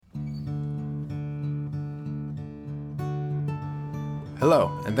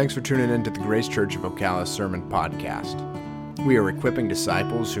Hello, and thanks for tuning in to the Grace Church of Ocala Sermon Podcast. We are equipping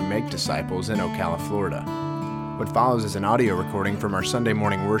disciples who make disciples in Ocala, Florida. What follows is an audio recording from our Sunday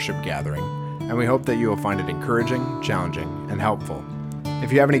morning worship gathering, and we hope that you will find it encouraging, challenging, and helpful.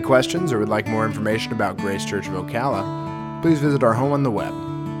 If you have any questions or would like more information about Grace Church of Ocala, please visit our home on the web,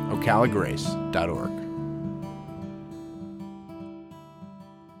 ocalagrace.org.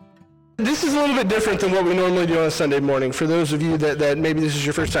 This is a little bit different than what we normally do on a Sunday morning. For those of you that maybe this is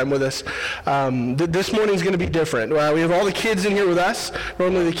your first time with us, this morning is going to be different. We have all the kids in here with us.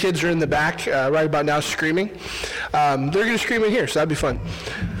 Normally the kids are in the back right about now screaming. They're going to scream in here, so that'd be fun.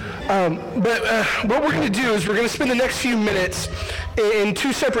 But what we're going to do is we're going to spend the next few minutes in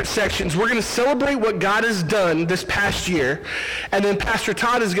two separate sections. We're going to celebrate what God has done this past year, and then Pastor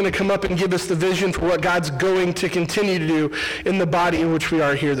Todd is going to come up and give us the vision for what God's going to continue to do in the body in which we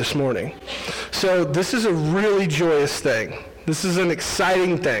are here this morning. So this is a really joyous thing. This is an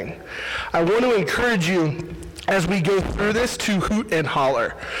exciting thing. I want to encourage you as we go through this to hoot and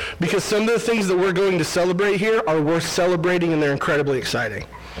holler, because some of the things that we're going to celebrate here are worth celebrating, and they're incredibly exciting.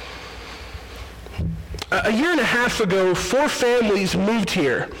 A year and a half ago, 4 families moved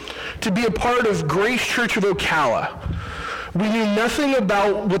here to be a part of Grace Church of Ocala. We knew nothing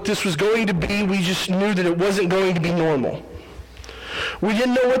about what this was going to be. We just knew that it wasn't going to be normal. We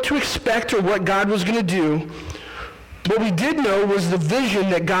didn't know what to expect or what God was going to do. What we did know was the vision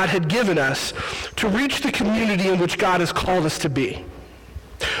that God had given us to reach the community in which God has called us to be.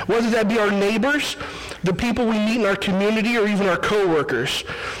 Whether that be our neighbors, the people we meet in our community, or even our co-workers.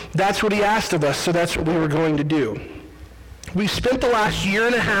 That's what he asked of us, so that's what we were going to do. We spent the last year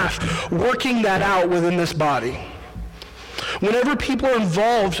and a half working that out within this body. Whenever people are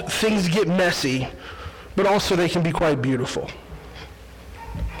involved, things get messy, but also they can be quite beautiful.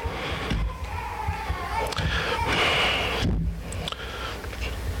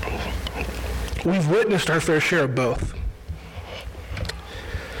 We've witnessed our fair share of both.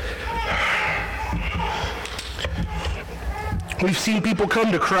 We've seen people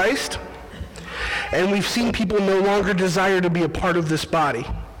come to Christ, and we've seen people no longer desire to be a part of this body.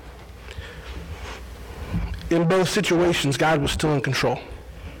 In both situations, God was still in control.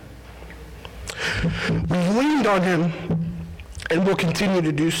 We leaned on him, and will continue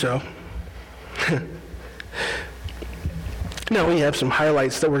to do so. Now we have some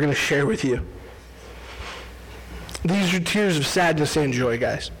highlights that we're going to share with you. These are tears of sadness and joy,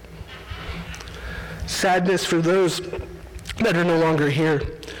 guys. Sadness for those that are no longer here,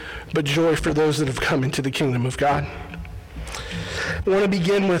 but joy for those that have come into the kingdom of God. I want to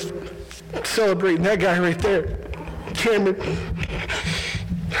begin with celebrating that guy right there, Cameron.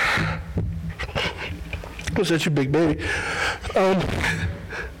 Was such a big baby. I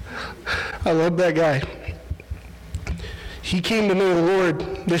love that guy. He came to know the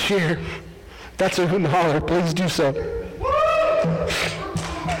Lord this year. That's a hoot and holler. Please do so.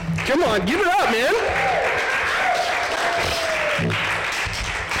 Come on, give it up, man.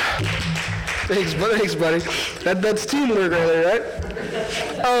 Thanks, buddy. That's teamwork right there, right?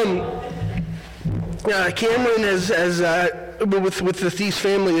 Cameron has with the Thies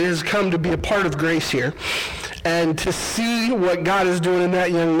family, has come to be a part of Grace here, and to see what God is doing in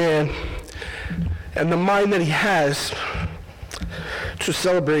that young man, and the mind that he has, it's a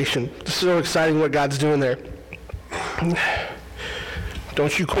celebration. It's so exciting what God's doing there.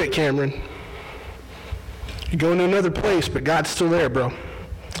 Don't you quit, Cameron. You're going to another place, but God's still there, bro.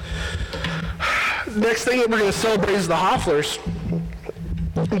 Next thing that we're going to celebrate is the Hofflers.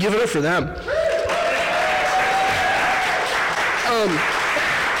 Give it up for them.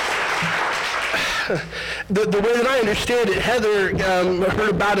 The way that I understand it, Heather heard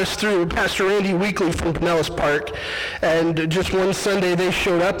about us through Pastor Randy Weekly from Pinellas Park, and just one Sunday they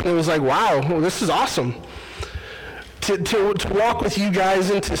showed up and it was like, wow, well, this is awesome. To walk with you guys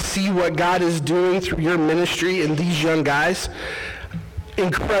and to see what God is doing through your ministry and these young guys,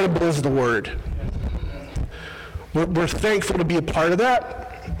 incredible is the word. We're thankful to be a part of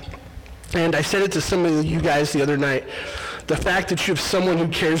that. And I said it to some of you guys the other night. The fact that you have someone who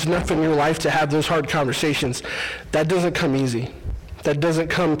cares enough in your life to have those hard conversations, that doesn't come easy. That doesn't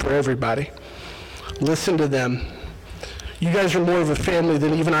come for everybody. Listen to them. You guys are more of a family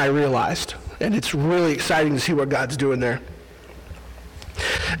than even I realized. And it's really exciting to see what God's doing there.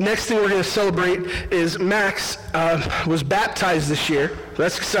 Next thing we're going to celebrate is Max was baptized this year.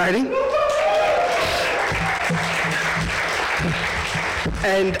 That's exciting.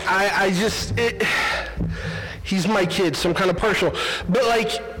 And he's my kid, so I'm kind of partial. But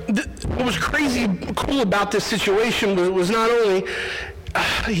what was crazy cool about this situation was not only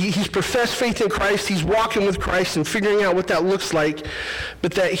he's professed faith in Christ, he's walking with Christ and figuring out what that looks like,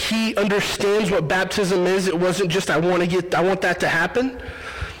 but that he understands what baptism is. It wasn't just I want that to happen.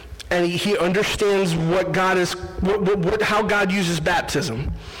 And he understands what God is, how God uses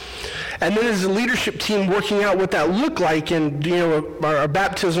baptism. And then as a leadership team working out what that looked like, and our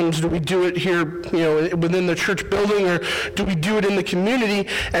baptisms, do we do it here, within the church building, or do we do it in the community?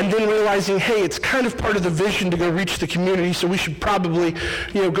 And then realizing, hey, it's kind of part of the vision to go reach the community, so we should probably,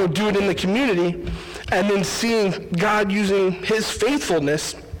 go do it in the community. And then seeing God using his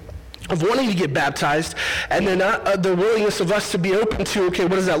faithfulness of wanting to get baptized, and then the willingness of us to be open to, okay,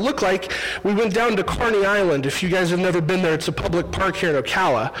 what does that look like? We went down to Kearney Island. If you guys have never been there, it's a public park here in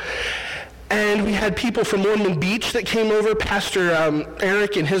Ocala. And we had people from Ormond Beach that came over, Pastor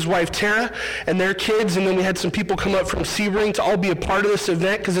Eric and his wife Tara and their kids, and then we had some people come up from Sebring to all be a part of this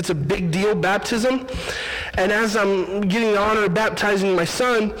event because it's a big deal, baptism. And as I'm getting the honor of baptizing my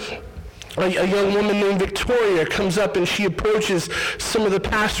son, a young woman named Victoria comes up and she approaches some of the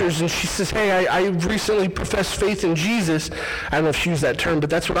pastors and she says, hey, I recently professed faith in Jesus. I don't know if she used that term, but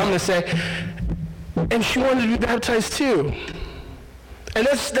that's what I'm going to say. And she wanted to be baptized too. And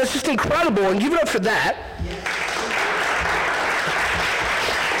that's just incredible, and give it up for that.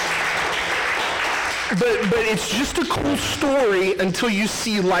 But it's just a cool story until you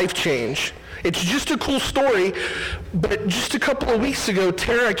see life change. It's just a cool story, but just a couple of weeks ago,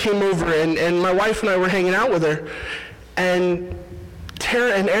 Tara came over, and my wife and I were hanging out with her, and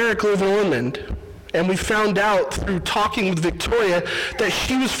Tara and Eric live in Ormond. And we found out through talking with Victoria that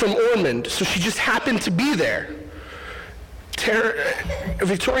she was from Ormond, so she just happened to be there.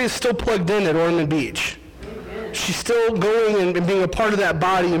 Victoria's still plugged in at Ormond Beach. She's still going and being a part of that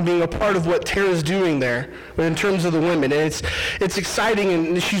body and being a part of what Tara's doing there in terms of the women. And it's exciting,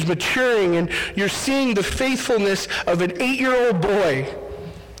 and she's maturing, and you're seeing the faithfulness of an 8-year-old boy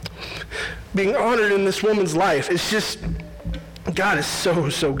being honored in this woman's life. It's just, God is so,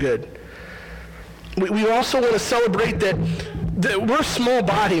 so good. We also want to celebrate that we're a small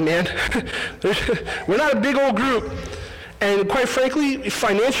body, man. We're not a big old group. And quite frankly,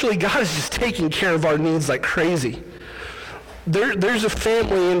 financially, God is just taking care of our needs like crazy. There's a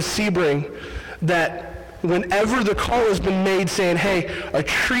family in Sebring that whenever the call has been made saying, hey, a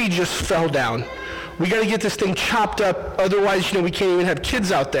tree just fell down, we got to get this thing chopped up, otherwise, we can't even have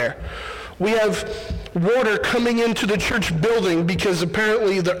kids out there. We have water coming into the church building because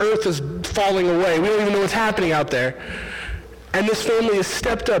apparently the earth is falling away. We don't even know what's happening out there. And this family has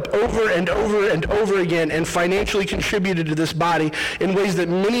stepped up over and over and over again and financially contributed to this body in ways that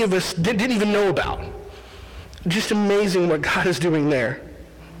many of us didn't even know about. Just amazing what God is doing there.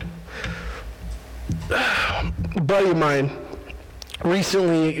 A buddy of mine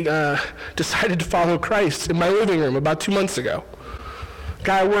recently decided to follow Christ in my living room about 2 months ago.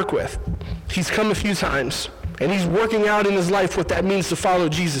 Guy I work with. He's come a few times, and he's working out in his life what that means to follow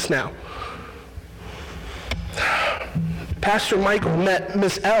Jesus now. Pastor Michael met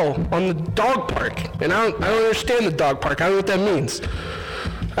Miss L on the dog park, and I don't understand the dog park. I don't know what that means.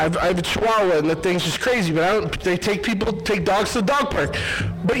 I have a Chihuahua, and the thing's just crazy, but they take dogs to the dog park.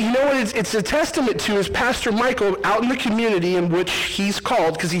 But you know what it's a testament to is Pastor Michael out in the community in which he's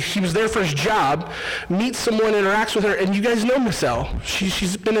called, because he was there for his job, meets someone, interacts with her, and you guys know Miss L.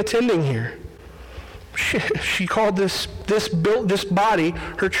 She's been attending here. She called this body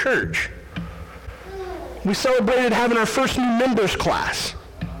her church. We celebrated having our first new members class.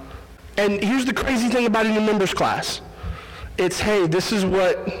 And here's the crazy thing about a new members class. It's, hey, this is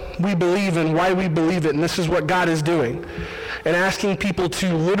what we believe and why we believe it, and this is what God is doing. And asking people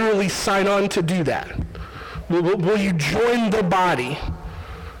to literally sign on to do that. Will you join the body?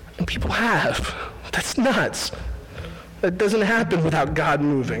 And people have. That's nuts. That doesn't happen without God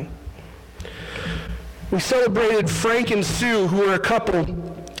moving. We celebrated Frank and Sue, who are a couple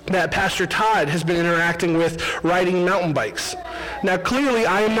that Pastor Todd has been interacting with riding mountain bikes. Now, clearly,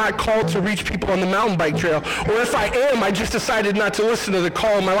 I am not called to reach people on the mountain bike trail. Or if I am, I just decided not to listen to the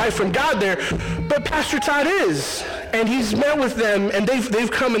call of my life from God there. But Pastor Todd is. And he's met with them, and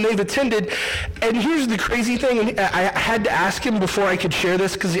they've come and they've attended. And here's the crazy thing. And I had to ask him before I could share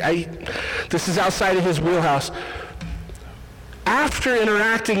this, because this is outside of his wheelhouse. After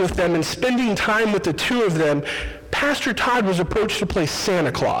interacting with them and spending time with the two of them, Pastor Todd was approached to play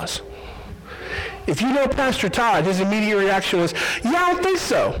Santa Claus. If you know Pastor Todd, his immediate reaction was, yeah, I don't think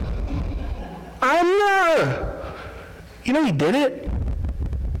so. I'm not. You know he did it?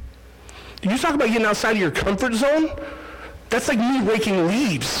 You talk about getting outside of your comfort zone? That's like me raking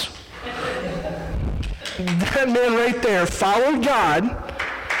leaves. That man right there followed God.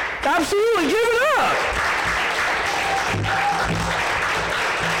 Absolutely, give it up.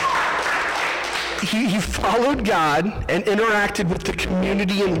 He followed God and interacted with the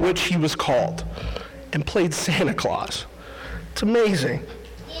community in which he was called and played Santa Claus. It's amazing.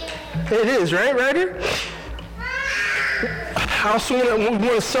 It is, right, Ryder? I also want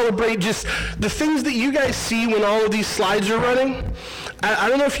to celebrate just the things that you guys see when all of these slides are running. I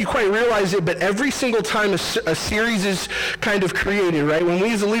don't know if you quite realize it, but every single time a series is kind of created, right? When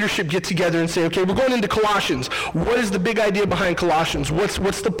we as a leadership get together and say, okay, we're going into Colossians. What is the big idea behind Colossians?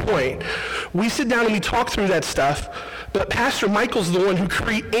 What's the point? We sit down and we talk through that stuff, but Pastor Michael's the one who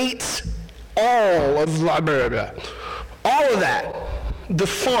creates all of that. The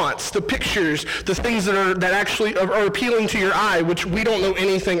fonts, the pictures, the things that actually are appealing to your eye, which we don't know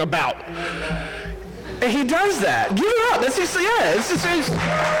anything about. And he does that. Give it up. That's just, yeah. It's just,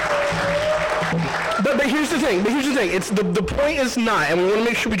 but here's the thing. It's the point is not, and we want to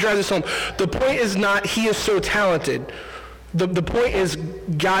make sure we drive this home. The point is not he is so talented. The point is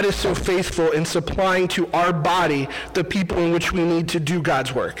God is so faithful in supplying to our body the people in which we need to do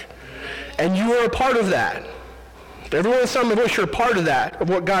God's work. And you are a part of that. Everyone in Some of us are a part of that, of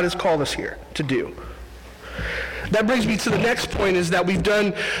what God has called us here to do. That brings me to the next point, is that we've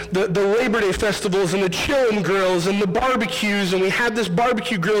done the Labor Day festivals and the chill-in grills and the barbecues, and we had this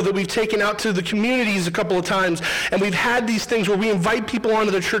barbecue grill that we've taken out to the communities a couple of times, and we've had these things where we invite people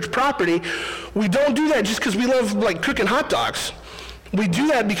onto the church property. We don't do that just because we love cooking hot dogs. We do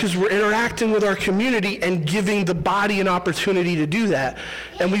that because we're interacting with our community and giving the body an opportunity to do that.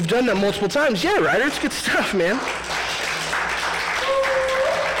 And we've done that multiple times. Yeah, Ryder, it's good stuff, man.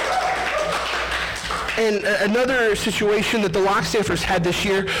 And another situation that the Lockstaffers had this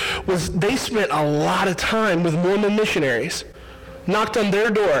year was they spent a lot of time with Mormon missionaries, knocked on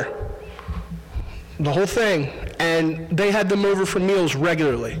their door, the whole thing, and they had them over for meals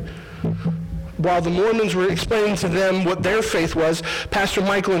regularly. While the Mormons were explaining to them what their faith was, Pastor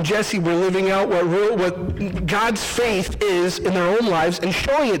Michael and Jesse were living out what God's faith is in their own lives and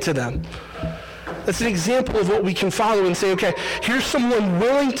showing it to them. That's an example of what we can follow and say, okay, here's someone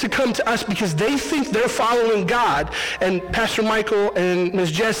willing to come to us because they think they're following God. And Pastor Michael and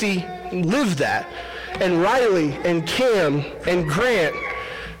Ms. Jessie lived that. And Riley and Cam and Grant,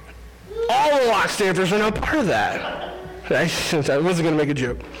 all the Lockstaffers are now part of that. I wasn't going to make a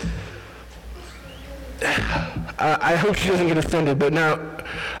joke. I hope she doesn't get offended, but now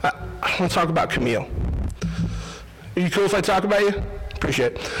I want to talk about Camille. Are you cool if I talk about you?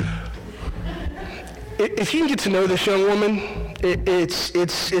 Appreciate it. If you can get to know this young woman,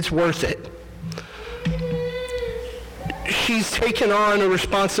 it's worth it. She's taken on a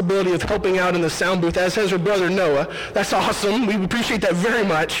responsibility of helping out in the sound booth, as has her brother Noah. That's awesome. We appreciate that very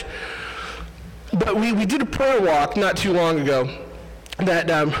much. But we did a prayer walk not too long ago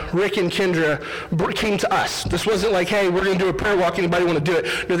that Rick and Kendra came to us. This wasn't like, hey, we're going to do a prayer walk. Anybody want to do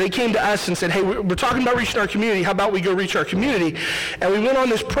it? No, they came to us and said, hey, we're talking about reaching our community. How about we go reach our community? And we went on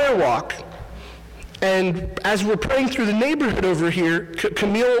this prayer walk. And as we're praying through the neighborhood over here,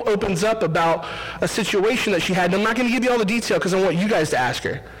 Camille opens up about a situation that she had. And I'm not going to give you all the detail because I want you guys to ask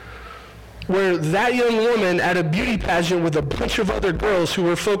her. Where that young woman at a beauty pageant with a bunch of other girls who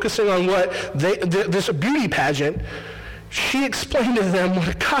were focusing on this beauty pageant, she explained to them what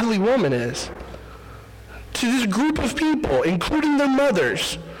a godly woman is. To this group of people, including their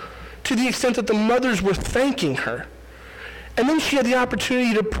mothers, to the extent that the mothers were thanking her. And then she had the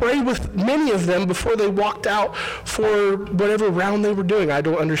opportunity to pray with many of them before they walked out for whatever round they were doing. I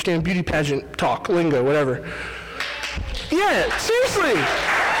don't understand beauty pageant talk, lingo, whatever. Yeah, seriously.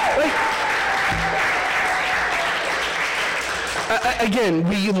 Again,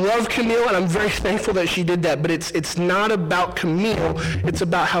 we love Camille, and I'm very thankful that she did that, but it's not about Camille. It's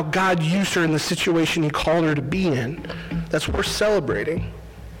about how God used her in the situation he called her to be in. That's what we're celebrating.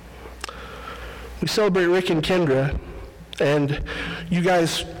 We celebrate Rick and Kendra, and you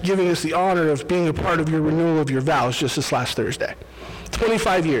guys giving us the honor of being a part of your renewal of your vows just this last Thursday.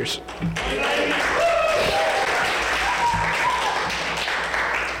 25 years.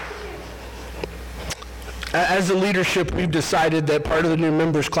 As a leadership, we've decided that part of the new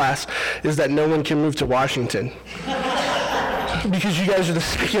members class is that no one can move to Washington. Because you guys are the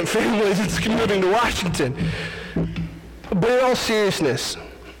second family that's moving to Washington. But in all seriousness,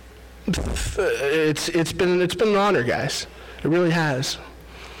 it's been an honor, guys. It really has.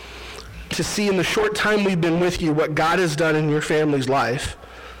 To see in the short time we've been with you what God has done in your family's life.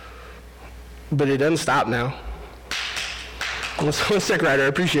 But it doesn't stop now. One sec, Ryder, I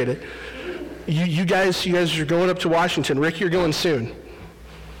appreciate it. You guys are going up to Washington. Rick, you're going soon.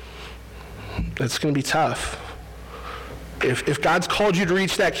 That's going to be tough. If God's called you to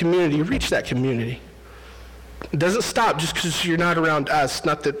reach that community, reach that community. It doesn't stop just because you're not around us.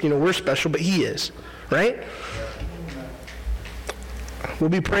 Not that, we're special, but he is, right? We'll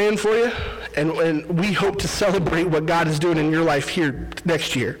be praying for you, and we hope to celebrate what God is doing in your life here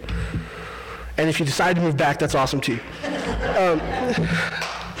next year. And if you decide to move back, that's awesome too.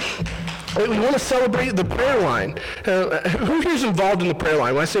 We want to celebrate the prayer line. Who here is involved in the prayer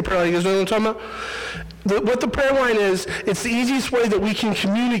line? When I say prayer line, you guys know what I'm talking about? What the prayer line is, it's the easiest way that we can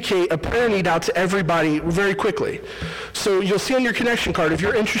communicate a prayer need out to everybody very quickly. So you'll see on your connection card, if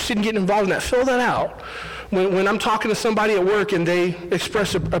you're interested in getting involved in that, fill that out. When I'm talking to somebody at work and they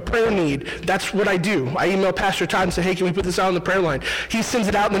express a prayer need, that's what I do. I email Pastor Todd and say, hey, can we put this out on the prayer line? He sends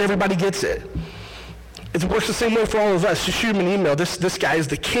it out and then everybody gets it. It works the same way for all of us. Just shoot him an email. This guy is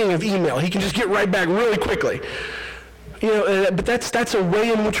the king of email. He can just get right back really quickly. But that's a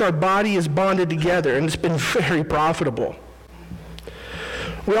way in which our body is bonded together, and it's been very profitable.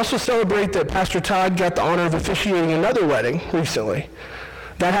 We also celebrate that Pastor Todd got the honor of officiating another wedding recently.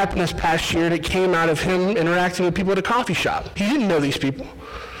 That happened this past year, and it came out of him interacting with people at a coffee shop. He didn't know these people.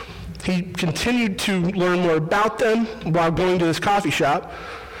 He continued to learn more about them while going to this coffee shop.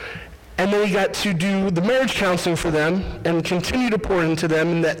 And then he got to do the marriage counseling for them and continue to pour into them,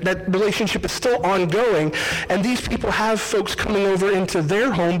 and that relationship is still ongoing. And these people have folks coming over into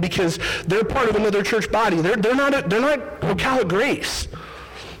their home because they're part of another church body. They're not Ocala Grace,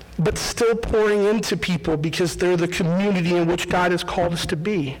 but still pouring into people because they're the community in which God has called us to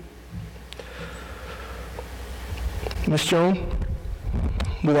be. Miss Joan,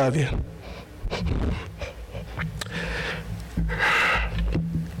 we love you.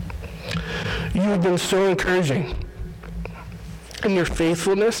 You have been so encouraging, and your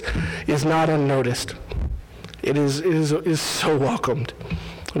faithfulness is not unnoticed. It is so welcomed.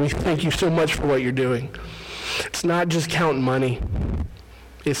 We thank you so much for what you're doing. It's not just counting money.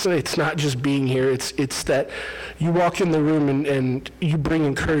 It's not just being here. It's that you walk in the room and you bring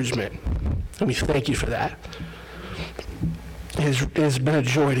encouragement, and we thank you for that. It has been a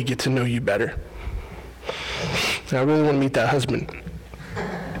joy to get to know you better. And I really want to meet that husband.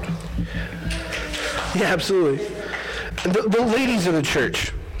 Yeah, absolutely. The ladies of the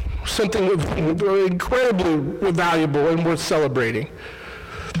church, something incredibly valuable and worth celebrating.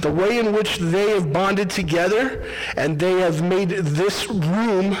 The way in which they have bonded together and they have made this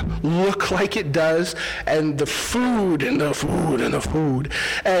room look like it does, and the food and the food and the food,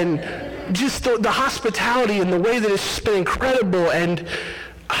 and just the hospitality and the way that it's just been incredible. And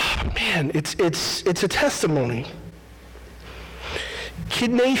man, it's a testimony.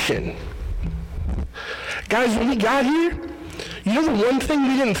 Kid Nation. Guys, when we got here, you know the one thing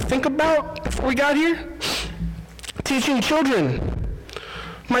we didn't think about before we got here? Teaching children.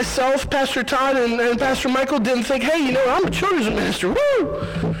 Myself, Pastor Todd, and Pastor Michael didn't think, hey, I'm a children's minister. Woo!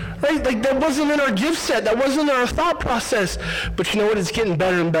 Right? Like, that wasn't in our gift set. That wasn't in our thought process. But you know what? It's getting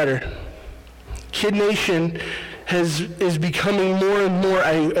better and better. Kid Nation is becoming more and more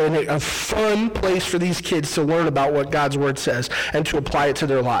a fun place for these kids to learn about what God's Word says and to apply it to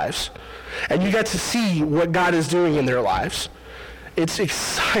their lives. And you got to see what God is doing in their lives. It's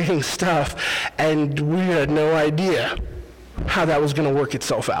exciting stuff, and we had no idea how that was going to work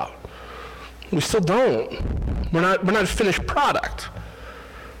itself out. We still don't. We're not a finished product,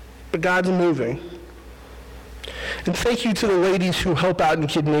 but God's moving. And thank you to the ladies who help out in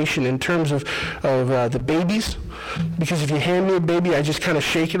Kid Nation in terms of the babies. Because if you hand me a baby, I just kind of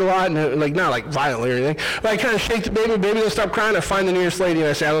shake it a lot, and not like violently or anything, but I kind of shake the baby will stop crying, I find the nearest lady, and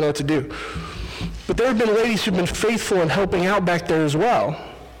I say, I don't know what to do. But there have been ladies who've been faithful in helping out back there as well.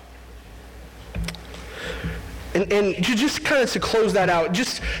 And just kind of to close that out,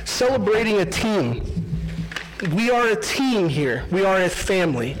 just celebrating a team. We are a team here. We are a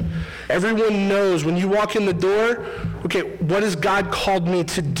family. Everyone knows when you walk in the door, okay, what has God called me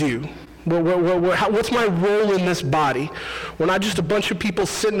to do? What's my role in this body? We're not just a bunch of people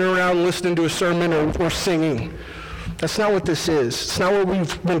sitting around listening to a sermon or singing. That's not what this is. It's not what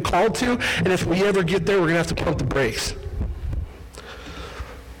we've been called to, and if we ever get there, we're going to have to pump the brakes.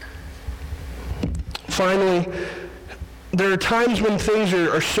 Finally, there are times when things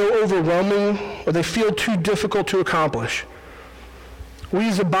are so overwhelming or they feel too difficult to accomplish. We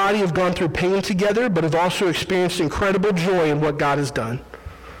as a body have gone through pain together, but have also experienced incredible joy in what God has done.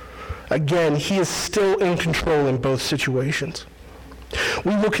 Again, he is still in control in both situations.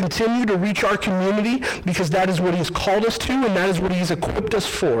 We will continue to reach our community because that is what he's called us to, and that is what he's equipped us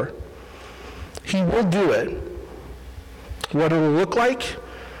for. He will do it. What it will look like,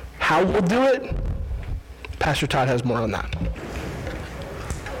 how we'll do it, Pastor Todd has more on that.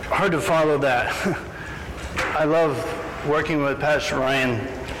 Hard to follow that. I love working with Pastor Ryan.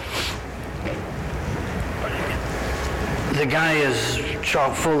 The guy is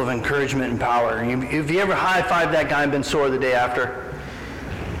chock full of encouragement and power. Have you ever high-fived that guy and been sore the day after?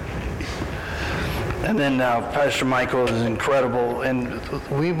 And then Pastor Michael is incredible, and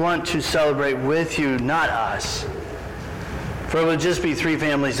we want to celebrate with you, not us. For it would just be three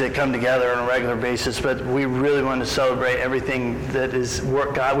families that come together on a regular basis, but we really want to celebrate everything that is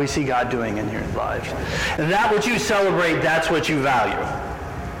what God, we see God doing in your lives. And that what you celebrate, that's what you value.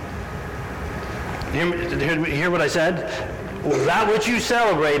 Hear what I said? That what you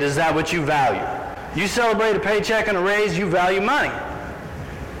celebrate is that what you value. You celebrate a paycheck and a raise, you value money.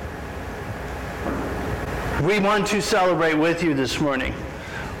 We want to celebrate with you this morning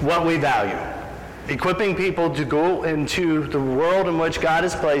what we value. Equipping people to go into the world in which God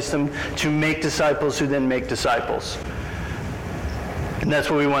has placed them to make disciples who then make disciples. And that's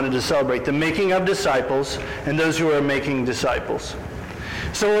what we wanted to celebrate, the making of disciples and those who are making disciples.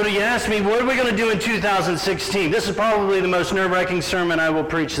 So when you ask me, what are we going to do in 2016? This is probably the most nerve-wracking sermon I will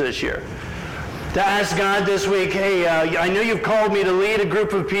preach this year. To ask God this week, hey, I know you've called me to lead a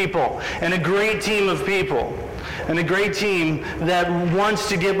group of people and a great team of people and a great team that wants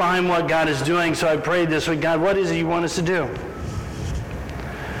to get behind what God is doing. So I prayed this week, God, what is it you want us to do?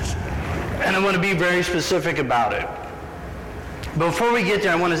 And I want to be very specific about it. Before we get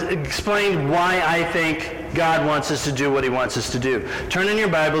there, I want to explain why I think God wants us to do what he wants us to do. Turn in your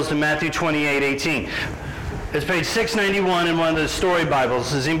Bibles to Matthew 28:18. It's page 691 in one of the story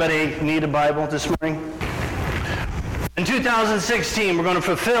Bibles. Does anybody need a Bible this morning? In 2016, we're going to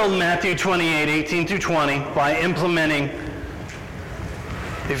fulfill Matthew 28:18 through 20 by implementing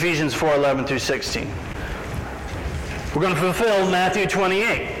Ephesians 4:11 through 16. We're going to fulfill Matthew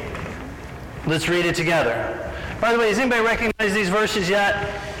 28. Let's read it together. By the way, does anybody recognize these verses yet?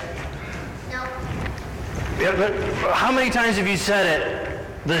 No. Yeah, but how many times have you said it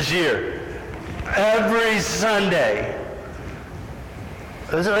this year? Every Sunday.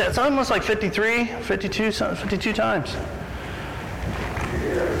 It's almost like 52 times.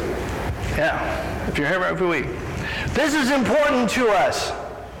 Yeah, if you're here every week. This is important to us.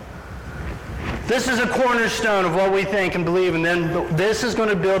 This is a cornerstone of what we think and believe, and then this is going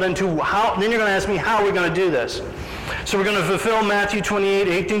to build into how, then you're going to ask me how we're going to do this. So we're going to fulfill Matthew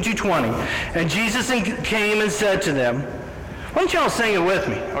 28:18 to 20. And Jesus came and said to them, why don't y'all sing it with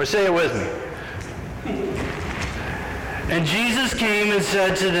me, or say it with me? And Jesus came and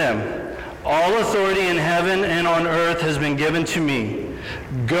said to them, all authority in heaven and on earth has been given to me.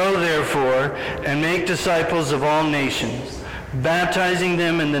 Go therefore and make disciples of all nations, baptizing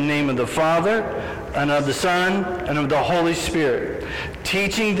them in the name of the Father, and of the Son, and of the Holy Spirit,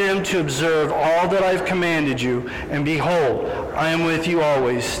 teaching them to observe all that I've commanded you, and behold, I am with you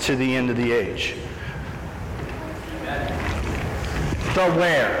always to the end of the age. The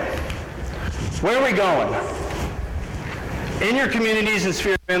where. Where are we going? In your communities and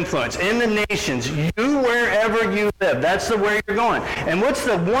sphere of influence, in the nations, you wherever you live, that's the where you're going. And what's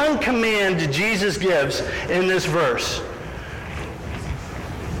the one command Jesus gives in this verse?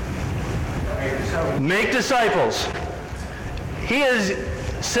 Make disciples. He is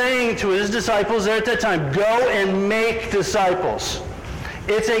saying to his disciples there at that time, go and make disciples.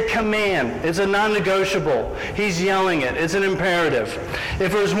 It's a command. It's a non-negotiable. He's yelling it. It's an imperative.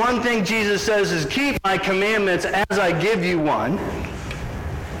 If there's one thing Jesus says is keep my commandments as I give you one.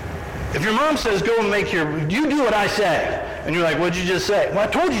 If your mom says go and you do what I say. And you're like, what'd you just say? Well, I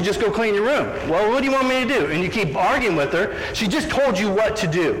told you just go clean your room. Well, what do you want me to do? And you keep arguing with her. She just told you what to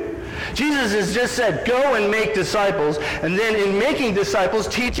do. Jesus has just said, go and make disciples, and then in making disciples,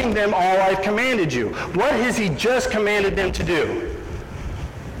 teaching them all I've commanded you. What has he just commanded them to do?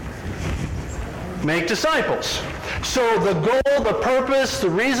 Make disciples. So the goal, the purpose, the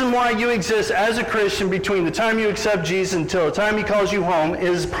reason why you exist as a Christian between the time you accept Jesus until the time he calls you home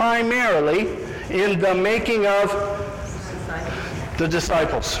is primarily in the making of the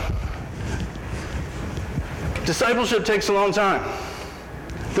disciples. Discipleship takes a long time.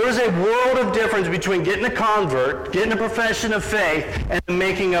 There is a world of difference between getting a convert, getting a profession of faith, and the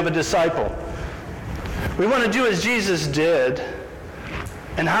making of a disciple. We want to do as Jesus did.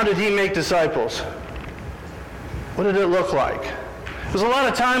 And how did he make disciples? What did it look like? It was a lot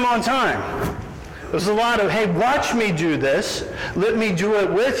of time on time. It was a lot of, hey, watch me do this. Let me do it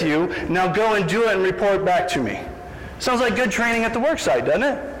with you. Now go and do it and report back to me. Sounds like good training at the work site, doesn't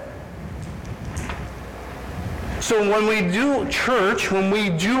it? So when we do church, when we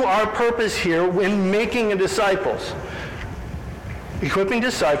do our purpose here in making disciples, equipping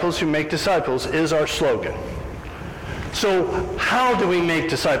disciples who make disciples is our slogan. So how do we make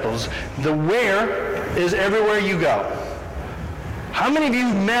disciples? The where is everywhere you go. How many of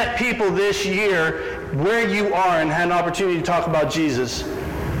you met people this year where you are and had an opportunity to talk about Jesus?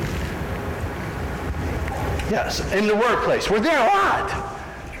 Yes, in the workplace. We're there a lot.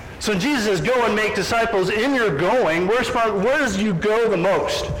 So Jesus says, go and make disciples. In your going, where does you go the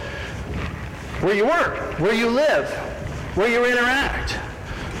most? Where you work, where you live, where you interact.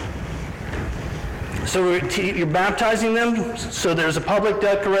 So you're baptizing them, so there's a public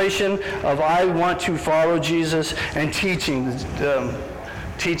declaration of I want to follow Jesus, and teaching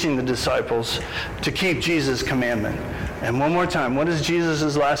the disciples to keep Jesus' commandment. And one more time, what is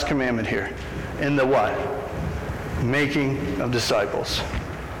Jesus' last commandment here? In the what? Making of disciples.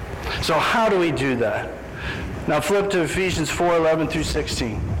 So how do we do that? Now flip to Ephesians 4:11 through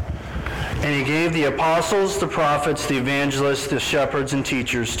 16. And he gave the apostles, the prophets, the evangelists, the shepherds, and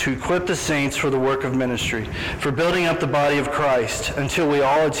teachers to equip the saints for the work of ministry, for building up the body of Christ, until we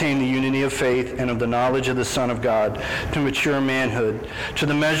all attain the unity of faith and of the knowledge of the Son of God, to mature manhood, to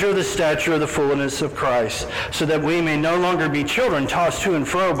the measure of the stature of the fullness of Christ, so that we may no longer be children, tossed to and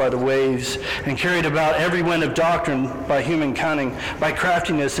fro by the waves, and carried about every wind of doctrine by human cunning, by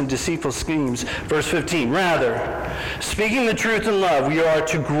craftiness and deceitful schemes. Verse 15, rather, speaking the truth in love, we are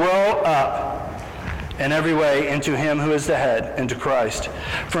to grow up in every way into him who is the head, into Christ,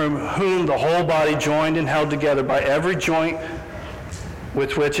 from whom the whole body, joined and held together by every joint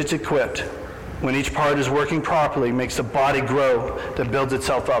with which it's equipped, when each part is working properly, makes the body grow, that builds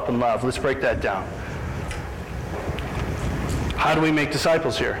itself up in love. Let's break that down. How do we make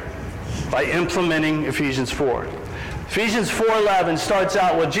disciples here? By implementing Ephesians 4. Ephesians 4:11 starts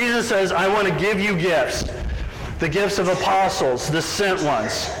out with Jesus says, I want to give you gifts. The gifts of apostles, the sent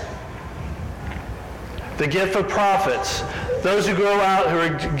ones. The gift of prophets, those who go out who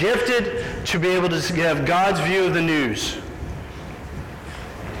are gifted to be able to have God's view of the news.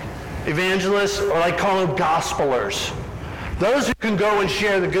 Evangelists, or I call them gospelers. Those who can go and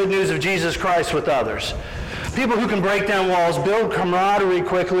share the good news of Jesus Christ with others. People who can break down walls, build camaraderie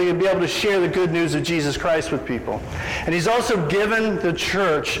quickly, and be able to share the good news of Jesus Christ with people. And he's also given the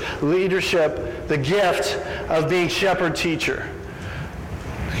church leadership the gift of being shepherd teacher,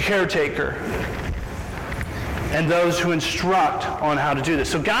 caretaker, and those who instruct on how to do this.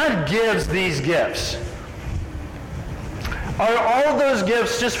 So God gives these gifts. Are all of those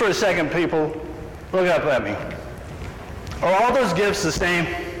gifts, just for a second, people, look up at me. Are all those gifts the same?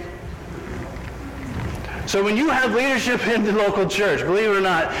 So when you have leadership in the local church, believe it or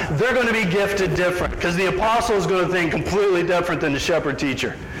not, they're going to be gifted different, because the apostle is going to think completely different than the shepherd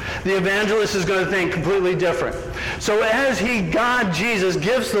teacher. The evangelist is going to think completely different. So as God, Jesus,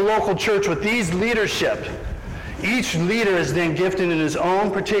 gives the local church with these leadership, each leader is then gifted in his own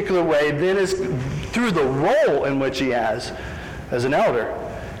particular way, then is through the role in which he has as an elder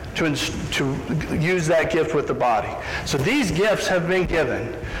to use that gift with the body. So these gifts have been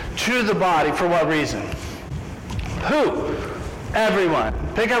given to the body for what reason? Who? Everyone.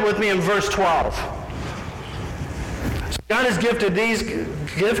 Pick up with me in verse 12. So God has gifted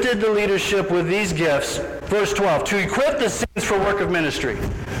the leadership with these gifts. Verse 12, to equip the saints for work of ministry.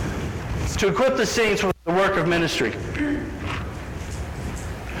 To equip the saints for the work of ministry.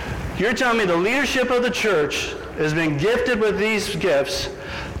 You're telling me the leadership of the church has been gifted with these gifts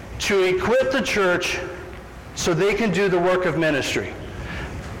to equip the church so they can do the work of ministry.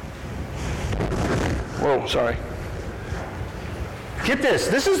 Whoa, sorry. Get this.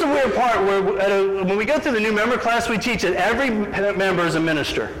 This is the weird part where when we go through the new member class, we teach that every member is a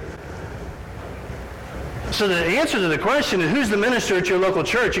minister. So the answer to the question is, who's the minister at your local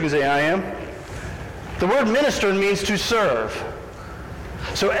church? You can say, I am. The word minister means to serve.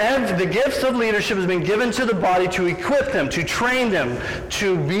 So the gifts of leadership has been given to the body to equip them, to train them,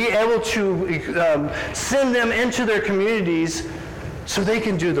 to be able to send them into their communities so they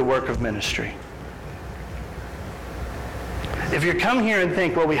can do the work of ministry. If you come here and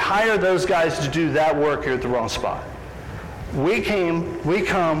think, well, we hire those guys to do that work, you're at the wrong spot. We come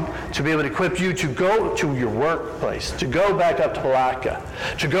to be able to equip you to go to your workplace, to go back up to Palatka,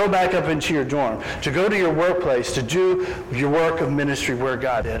 to go back up into your dorm, to go to your workplace, to do your work of ministry where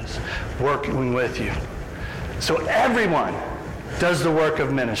God is working with you. So everyone does the work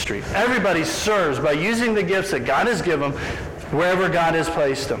of ministry. Everybody serves by using the gifts that God has given them wherever God has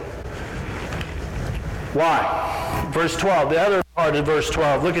placed them. Why? Verse 12, the other part of verse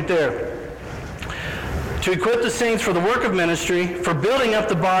 12, look at there. To equip the saints for the work of ministry, for building up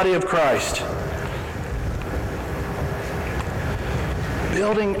the body of Christ.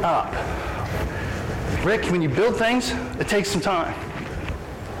 Building up. Rick, when you build things, it takes some time.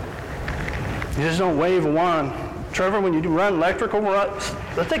 You just don't wave a wand. Trevor, when you run electrical runs,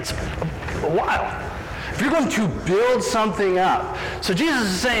 that takes a while. If if you're going to build something up. So Jesus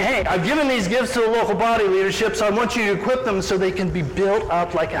is saying, hey, I've given these gifts to the local body leadership, so I want you to equip them so they can be built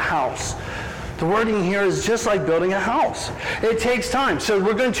up like a house. The wording here is just like building a house. It takes time. So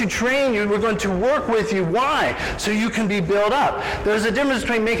we're going to train you. We're going to work with you. Why? So you can be built up. There's a difference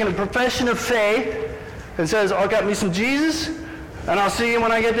between making a profession of faith and says, I got me some Jesus, and I'll see you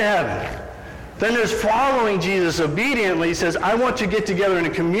when I get to heaven. Then there's following Jesus obediently. He says, I want to get together in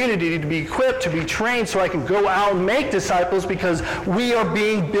a community to be equipped, to be trained, so I can go out and make disciples because we are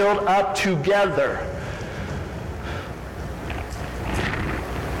being built up together.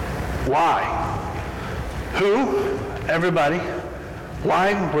 Why? Who? Everybody.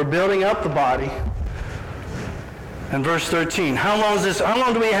 Why? We're building up the body. And verse 13, how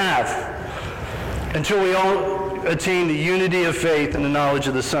long do we have until we all attain the unity of faith and the knowledge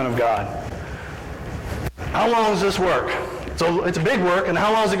of the Son of God? How long does this work? So it's a big work, and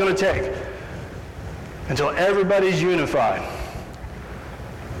how long is it going to take? Until everybody's unified.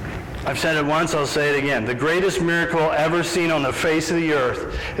 I've said it once, I'll say it again. The greatest miracle ever seen on the face of the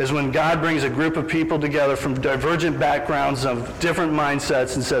earth is when God brings a group of people together from divergent backgrounds of different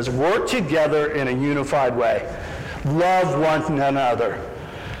mindsets and says, work together in a unified way. Love one another.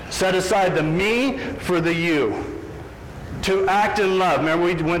 Set aside the me for the you. To act in love. Remember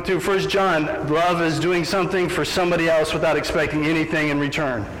we went through 1 John. Love is doing something for somebody else without expecting anything in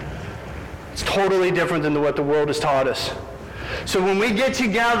return. It's totally different than what the world has taught us. So when we get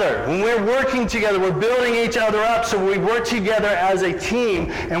together, when we're working together, we're building each other up, so we work together as a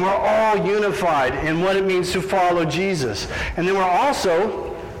team, and we're all unified in what it means to follow Jesus. And then we're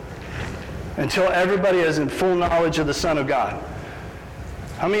also, until everybody is in full knowledge of the Son of God.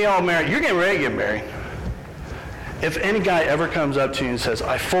 How many of y'all married? You're getting ready to get married. If any guy ever comes up to you and says,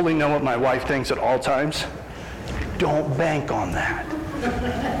 I fully know what my wife thinks at all times, don't bank on that.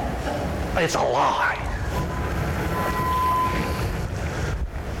 It's a lie.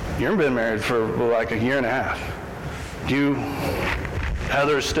 You've been married for like a year and a half.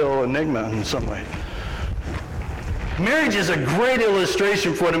 Heather's still an enigma in some way. Marriage is a great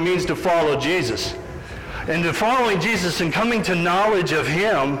illustration for what it means to follow Jesus. And to following Jesus and coming to knowledge of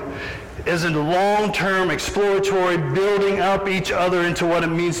him is a long-term exploratory building up each other into what it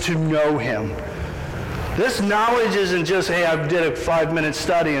means to know him. This knowledge isn't just, hey, I did a 5-minute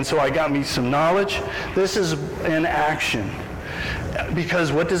study and so I got me some knowledge. This is an action.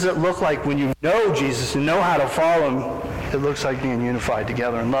 Because what does it look like when you know Jesus and know how to follow him? It looks like being unified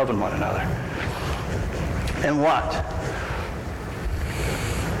together and loving one another. And what?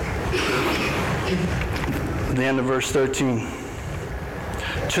 At the end of verse 13.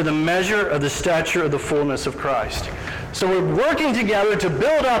 To the measure of the stature of the fullness of Christ. So we're working together to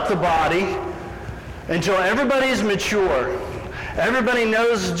build up the body until everybody is mature. Everybody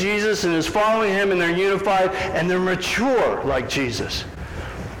knows Jesus and is following him, and they're unified, and they're mature like Jesus.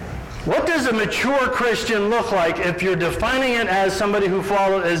 What does a mature Christian look like if you're defining it as somebody who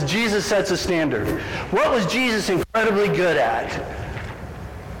follows, as Jesus sets a standard? What was Jesus incredibly good at?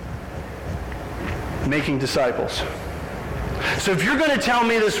 Making disciples. So if you're going to tell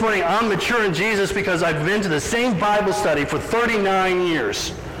me this morning I'm mature in Jesus because I've been to the same Bible study for 39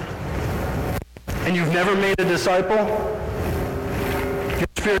 years, and you've never made a disciple, you're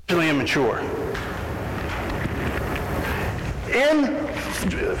spiritually immature. In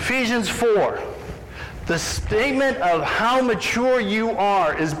Ephesians 4, the statement of how mature you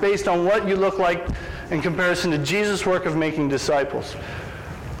are is based on what you look like in comparison to Jesus' work of making disciples.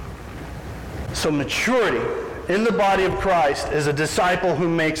 So maturity in the body of Christ is a disciple who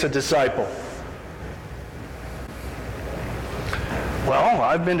makes a disciple. Well,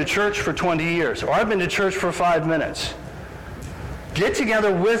 I've been to church for 20 years, or I've been to church for 5 minutes. Get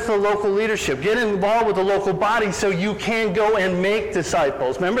together with the local leadership. Get involved with the local body so you can go and make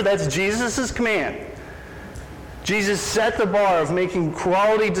disciples. Remember, that's Jesus' command. Jesus set the bar of making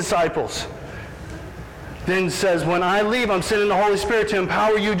quality disciples. Then says, when I leave, I'm sending the Holy Spirit to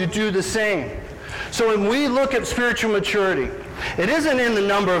empower you to do the same. So when we look at spiritual maturity, it isn't in the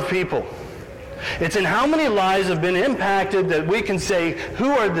number of people. It's in how many lives have been impacted that we can say, who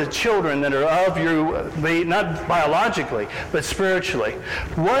are the children that are of you, not biologically, but spiritually.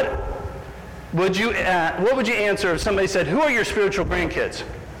 What would you answer if somebody said, who are your spiritual grandkids?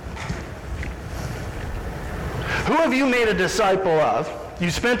 Who have you made a disciple of? You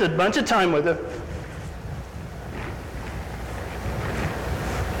spent a bunch of time with them.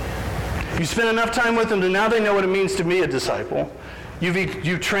 You spend enough time with them that now they know what it means to be a disciple.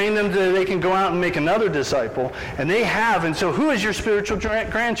 You've trained them so they can go out and make another disciple, and they have. And so who is your spiritual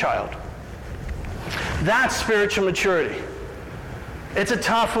grandchild? That's spiritual maturity. It's a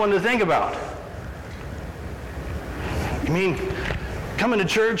tough one to think about. You mean coming to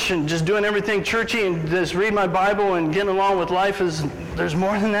church and just doing everything churchy and just read my Bible and getting along with life there's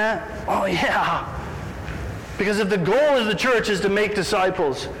more than that? Oh, yeah. Because if the goal of the church is to make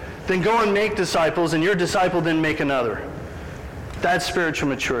disciples, then go and make disciples, and your disciple then make another. That's spiritual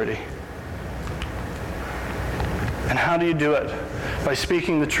maturity. And how do you do it? By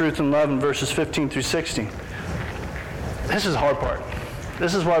speaking the truth in love in verses 15 through 16. This is the hard part.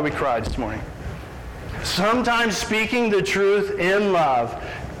 This is why we cried this morning. Sometimes speaking the truth in love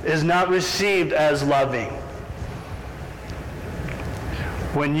is not received as loving.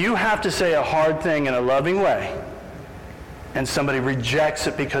 When you have to say a hard thing in a loving way, and somebody rejects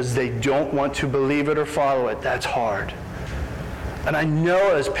it because they don't want to believe it or follow it, that's hard. And I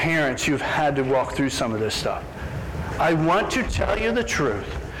know as parents you've had to walk through some of this stuff. I want to tell you the truth,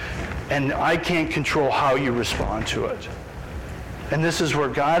 and I can't control how you respond to it. And this is where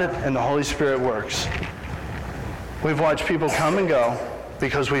God and the Holy Spirit works. We've watched people come and go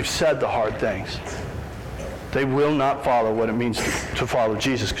because we've said the hard things. They will not follow what it means to follow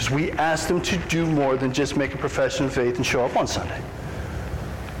Jesus because we ask them to do more than just make a profession of faith and show up on Sunday.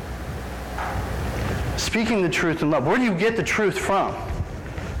 Speaking the truth in love. Where do you get the truth from?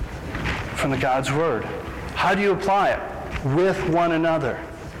 From the God's Word. How do you apply it? With one another.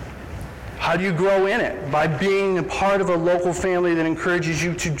 How do you grow in it? By being a part of a local family that encourages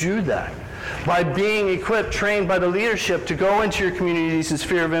you to do that. By being equipped, trained by the leadership to go into your communities and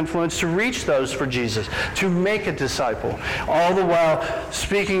sphere of influence to reach those for Jesus, to make a disciple, all the while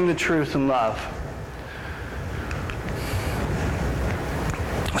speaking the truth in love.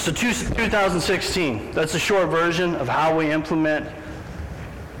 So 2016, that's a short version of how we implement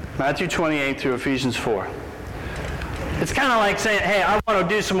Matthew 28 through Ephesians 4. It's kind of like saying, hey, I want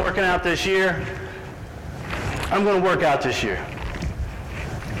to do some working out this year. I'm going to work out this year.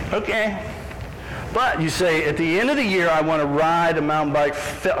 Okay. But you say, at the end of the year, I want to ride a mountain bike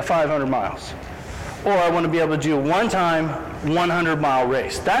 500 miles. Or I want to be able to do a one-time 100-mile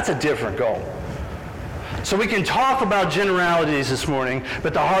race. That's a different goal. So we can talk about generalities this morning,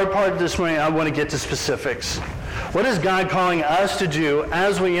 but the hard part this morning, I want to get to specifics. What is God calling us to do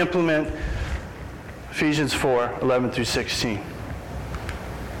as we implement Ephesians 4, 11 through 16?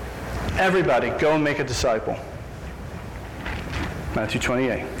 Everybody, go and make a disciple. Matthew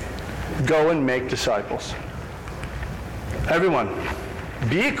 28. Go and make disciples. Everyone,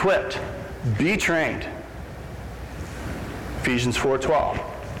 be equipped, be trained. Ephesians 4:12.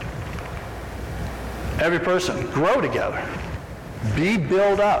 Every person, grow together. Be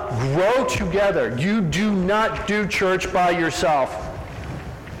built up. Grow together. You do not do church by yourself.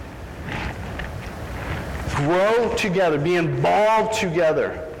 Grow together. Be involved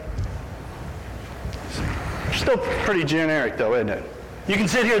together. Still pretty generic, though, isn't it? You can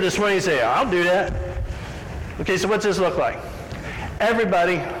sit here this morning and say, I'll do that. Okay, so what's this look like?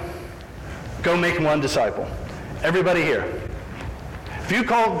 Everybody, go make one disciple. Everybody here. If you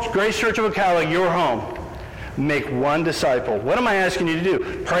call Grace Church of Ocala your home, make one disciple. What am I asking you to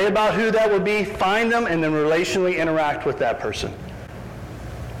do? Pray about who that would be, find them, and then relationally interact with that person.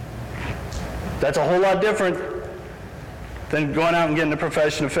 That's a whole lot different than going out and getting a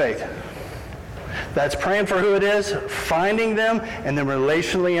profession of faith. That's praying for who it is, finding them, and then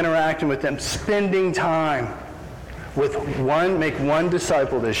relationally interacting with them, spending time with one. Make one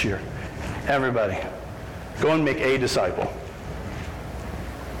disciple this year. Everybody. Go and make a disciple.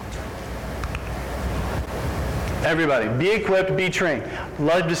 Everybody, be equipped, be trained.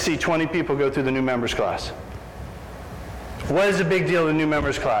 Love to see 20 people go through the new members class. What is the big deal of the new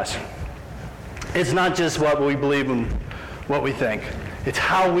members class? It's not just what we believe and what we think. It's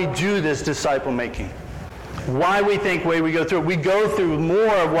how we do this disciple making. Why we think, way we go through it. We go through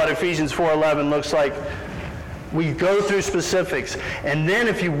more of what Ephesians 4:11 looks like. We go through specifics. And then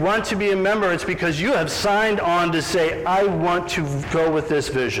if you want to be a member, it's because you have signed on to say, I want to go with this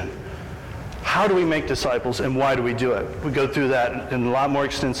vision. How do we make disciples and why do we do it? We go through that in a lot more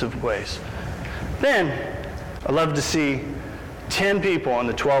extensive ways. Then, I'd love to see 10 people on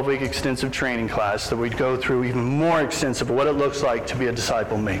the 12-week extensive training class that we'd go through even more extensive of what it looks like to be a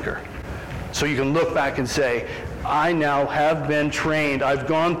disciple maker. So you can look back and say, I now have been trained. I've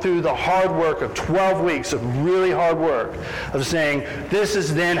gone through the hard work of 12 weeks of really hard work of saying, this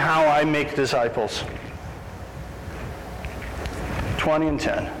is then how I make disciples. 20 and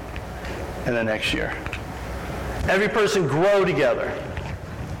 10 in the next year. Every person grow together.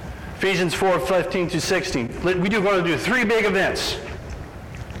 Ephesians 4:15 through 16. We do want to do 3 big events.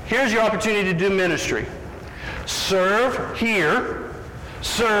 Here's your opportunity to do ministry. Serve here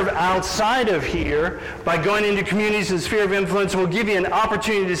serve outside of here by going into communities and sphere of influence. We'll give you an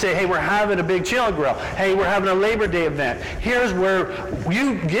opportunity to say, hey, we're having a big chill and grill. Hey, we're having a Labor Day event. Here's where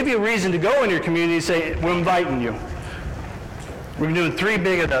you give you a reason to go in your community and say, we're inviting you. We're doing 3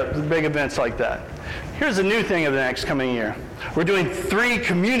 big events like that. Here's a new thing of the next coming year. We're doing 3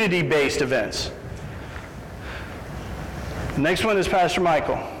 community-based events. The next one is Pastor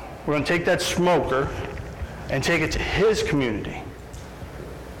Michael. We're going to take that smoker and take it to his community.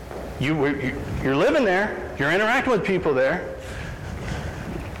 You're living there. You're interacting with people there.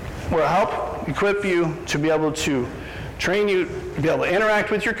 We'll help equip you to be able to train you to be able to interact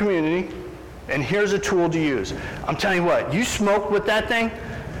with your community. And here's a tool to use. I'm telling you what, you smoke with that thing,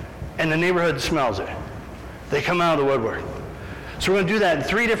 and the neighborhood smells it. They come out of the woodwork. So we're going to do that in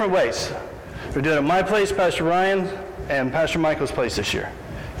 3 different ways. We're doing it at my place, Pastor Ryan, and Pastor Michael's place this year.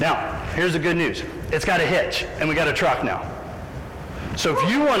 Now, here's the good news. It's got a hitch, and we got a truck now. So if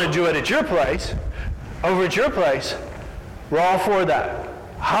you want to do it at your place, over at your place, we're all for that.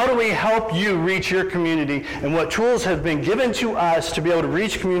 How do we help you reach your community, and what tools have been given to us to be able to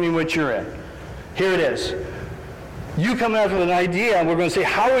reach community in which you're in? Here it is. You come out with an idea, and we're going to say,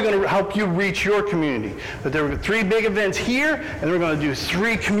 how are we going to help you reach your community? But there were 3 big events here, and we're going to do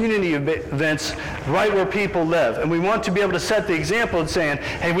 3 community events right where people live. And we want to be able to set the example of saying,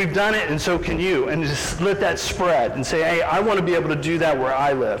 hey, we've done it, and so can you. And just let that spread and say, hey, I want to be able to do that where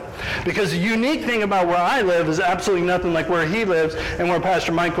I live. Because the unique thing about where I live is absolutely nothing like where he lives and where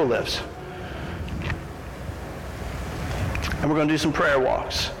Pastor Michael lives. And we're going to do some prayer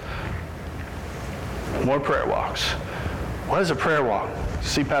walks. More prayer walks. What is a prayer walk?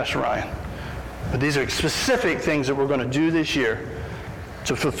 See Pastor Ryan. But these are specific things that we're going to do this year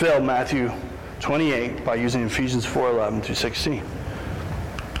to fulfill Matthew 28 by using Ephesians 4:11 through 16.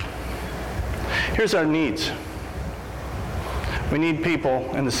 Here's our needs. We need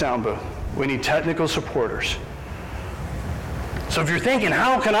people in the sound booth. We need technical supporters. So if you're thinking,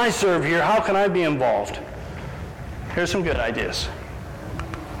 how can I serve here? How can I be involved? Here's some good ideas.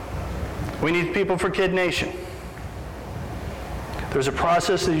 We need people for Kid Nation. There's a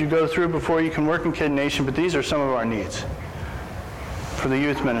process that you go through before you can work in Kid Nation, but these are some of our needs for the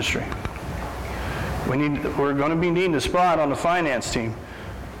youth ministry. We're going to be needing a spot on the finance team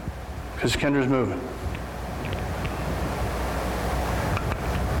because Kendra's moving.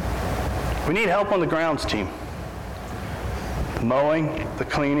 We need help on the grounds team. The mowing, the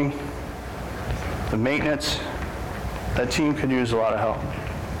cleaning, the maintenance. That team could use a lot of help.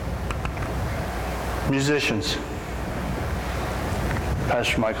 Musicians.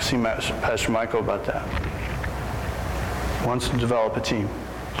 Pastor Michael, see Pastor Michael about that. Wants to develop a team.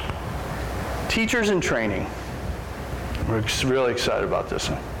 Teachers in training. We're really excited about this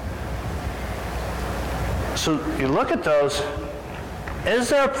one. So you look at those. Is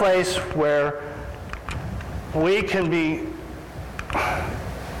there a place where we can be,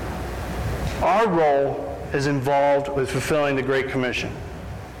 our role is involved with fulfilling the Great Commission?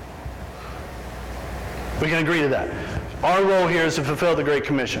 We can agree to that. Our role here is to fulfill the Great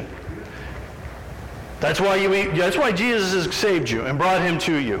Commission. That's why Jesus has saved you and brought him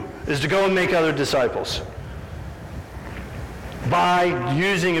to you, is to go and make other disciples. By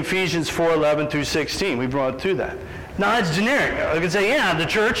using Ephesians 4:11 through 16. We brought through that. Now, it's generic. I can say, yeah, the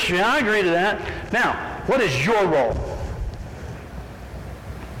church, yeah, I agree to that. Now, what is your role?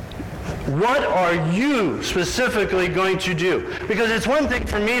 What are you specifically going to do? Because it's one thing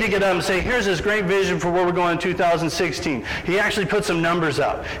for me to get up and say, here's this great vision for where we're going in 2016. He actually put some numbers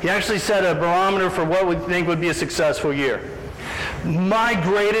out. He actually set a barometer for what we think would be a successful year. My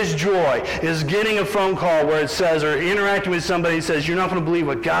greatest joy is getting a phone call where it says, or interacting with somebody that says, you're not going to believe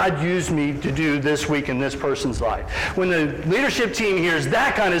what God used me to do this week in this person's life. When the leadership team hears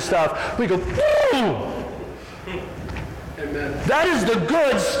that kind of stuff, we go, boom! Amen. That is the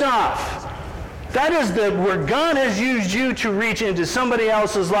good stuff. That is where God has used you to reach into somebody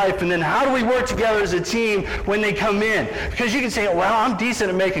else's life, and then how do we work together as a team when they come in? Because you can say, well, I'm decent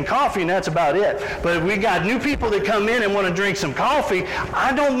at making coffee, and that's about it. But if we got new people that come in and want to drink some coffee,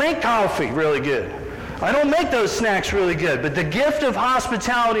 I don't make coffee really good. I don't make those snacks really good, but the gift of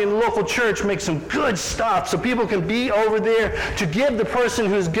hospitality in the local church makes some good stuff so people can be over there to give the person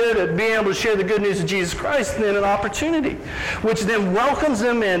who's good at being able to share the good news of Jesus Christ then an opportunity, which then welcomes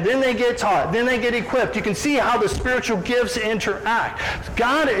them in. Then they get taught. Then they get equipped. You can see how the spiritual gifts interact.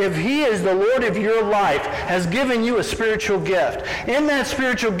 God, if he is the Lord of your life, has given you a spiritual gift. In that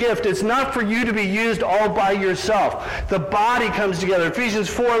spiritual gift, it's not for you to be used all by yourself. The body comes together. Ephesians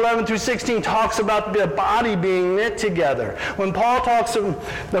 4:11 through 16 talks about the body being knit together. When Paul talks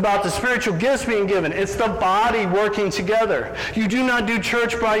about the spiritual gifts being given, it's the body working together. You do not do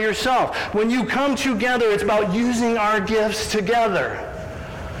church by yourself. When you come together, it's about using our gifts together.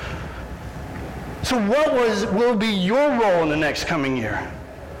 So what will be your role in the next coming year?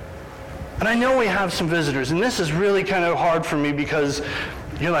 And I know we have some visitors, and this is really kind of hard for me because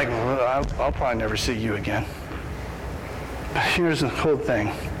you're like, well, I'll probably never see you again. But here's the cool thing.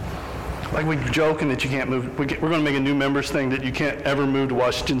 Like we're joking that you can't move. We're going to make a new members thing that you can't ever move to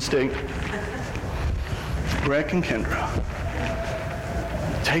Washington State. Greg and Kendra,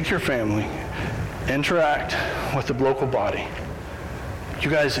 take your family, interact with the local body. You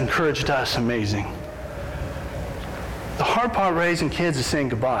guys encouraged us, amazing. The hard part raising kids is saying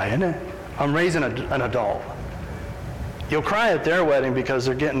goodbye, isn't it? I'm raising an adult. You'll cry at their wedding because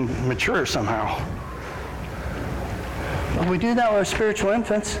they're getting mature somehow. But we do that with our spiritual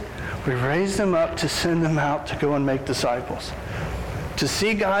infants. We raise them up to send them out to go and make disciples. To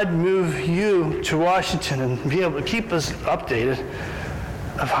see God move you to Washington and be able to keep us updated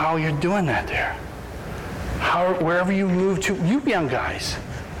of how you're doing that there. Wherever you move to, you young guys,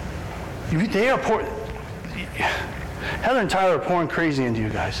 they are pouring. Heather and Tyler are pouring crazy into you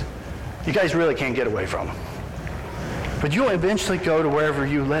guys. You guys really can't get away from them. But you'll eventually go to wherever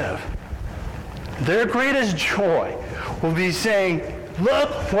you live. Their greatest joy will be saying, look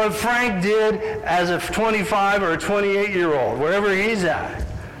what Frank did as a 25 or a 28-year-old, wherever he's at.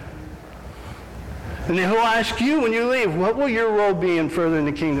 And then he'll ask you when you leave, what will your role be in furthering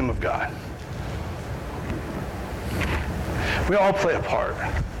the kingdom of God? We all play a part.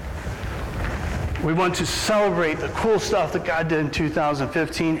 We want to celebrate the cool stuff that God did in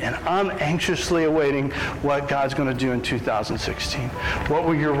 2015, and I'm anxiously awaiting what God's going to do in 2016. What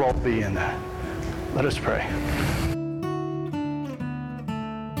will your role be in that? Let us pray.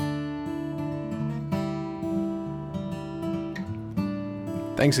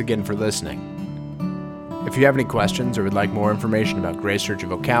 Thanks again for listening. If you have any questions or would like more information about Grace Church of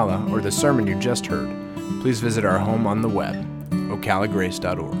Ocala or the sermon you just heard, please visit our home on the web,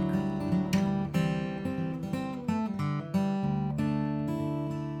 ocalagrace.org.